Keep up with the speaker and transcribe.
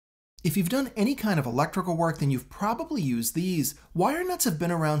If you've done any kind of electrical work, then you've probably used these. Wire nuts have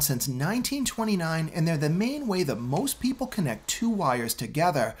been around since 1929, and they're the main way that most people connect two wires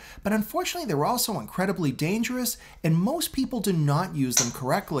together. But unfortunately, they're also incredibly dangerous, and most people do not use them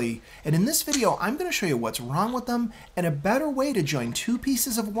correctly. And in this video, I'm going to show you what's wrong with them and a better way to join two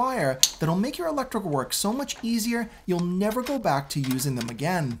pieces of wire that'll make your electrical work so much easier, you'll never go back to using them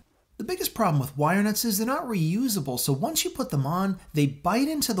again. The biggest problem with wire nuts is they're not reusable, so once you put them on, they bite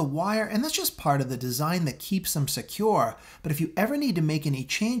into the wire, and that's just part of the design that keeps them secure. But if you ever need to make any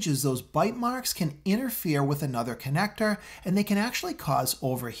changes, those bite marks can interfere with another connector, and they can actually cause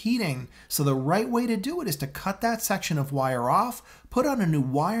overheating. So the right way to do it is to cut that section of wire off, put on a new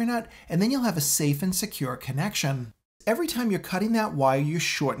wire nut, and then you'll have a safe and secure connection. Every time you're cutting that wire, you're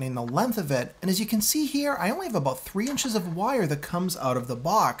shortening the length of it. And as you can see here, I only have about 3 inches of wire that comes out of the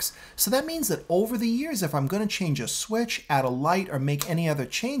box. So that means that over the years, if I'm going to change a switch, add a light, or make any other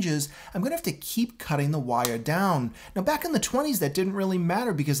changes, I'm going to have to keep cutting the wire down. Now back in the 20s, that didn't really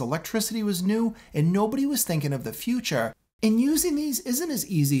matter because electricity was new and nobody was thinking of the future. And using these isn't as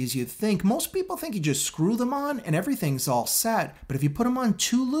easy as you'd think. Most people think you just screw them on and everything's all set. But if you put them on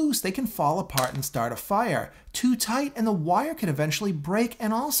too loose, they can fall apart and start a fire. Too tight and the wire can eventually break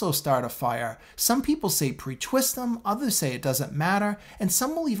and also start a fire. Some people say pre-twist them, others say it doesn't matter, and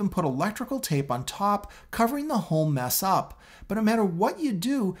some will even put electrical tape on top, covering the whole mess up. But no matter what you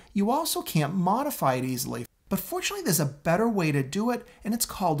do, you also can't modify it easily. But fortunately, there's a better way to do it, and it's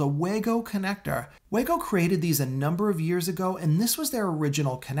called a Wago connector. Wago created these a number of years ago, and this was their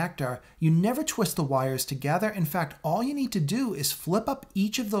original connector. You never twist the wires together. In fact, all you need to do is flip up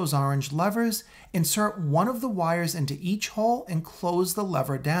each of those orange levers, insert one of the wires into each hole, and close the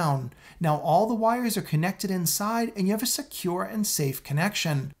lever down. Now all the wires are connected inside, and you have a secure and safe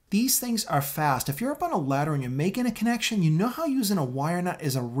connection. These things are fast. If you're up on a ladder and you're making a connection, you know how using a wire nut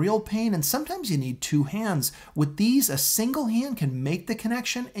is a real pain, and sometimes you need two hands. With these, a single hand can make the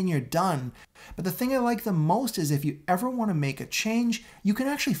connection and you're done. But the thing I like the most is if you ever want to make a change, you can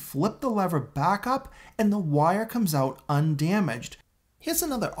actually flip the lever back up and the wire comes out undamaged. Here's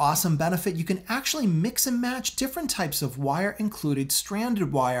another awesome benefit. You can actually mix and match different types of wire, including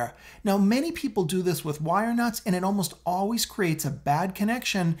stranded wire. Now, many people do this with wire nuts, and it almost always creates a bad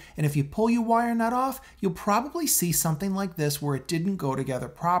connection. And if you pull your wire nut off, you'll probably see something like this where it didn't go together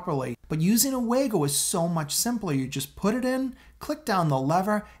properly. But using a Wago is so much simpler. You just put it in, click down the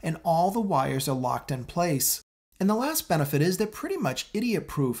lever, and all the wires are locked in place. And the last benefit is they're pretty much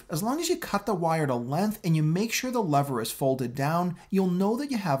idiot-proof. As long as you cut the wire to length and you make sure the lever is folded down, you'll know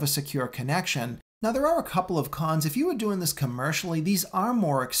that you have a secure connection. Now there are a couple of cons. If you were doing this commercially, these are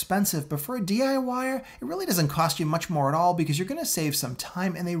more expensive, but for a DIY, it really doesn't cost you much more at all because you're going to save some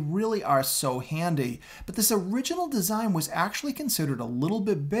time and they really are so handy. But this original design was actually considered a little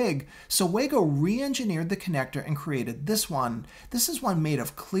bit big, so Wago re-engineered the connector and created this one. This is one made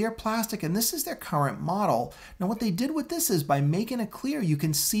of clear plastic, and this is their current model. Now what they did with this is by making it clear, you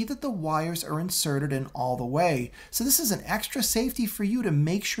can see that the wires are inserted in all the way. So this is an extra safety for you to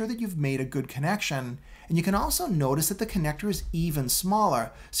make sure that you've made a good connection. And you can also notice that the connector is even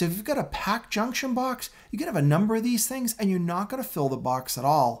smaller. So if you've got a packed junction box, you can have a number of these things and you're not going to fill the box at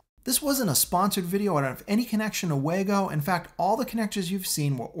all. This wasn't a sponsored video. I don't have any connection to Wago. In fact, all the connectors you've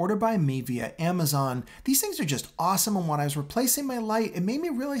seen were ordered by me via Amazon. These things are just awesome, and when I was replacing my light, it made me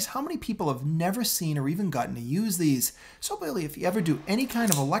realize how many people have never seen or even gotten to use these. So really, if you ever do any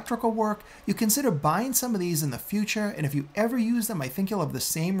kind of electrical work, you consider buying some of these in the future, and if you ever use them, I think you'll have the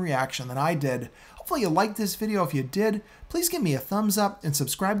same reaction that I did. Hopefully you liked this video. If you did, please give me a thumbs up and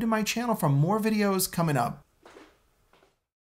subscribe to my channel for more videos coming up.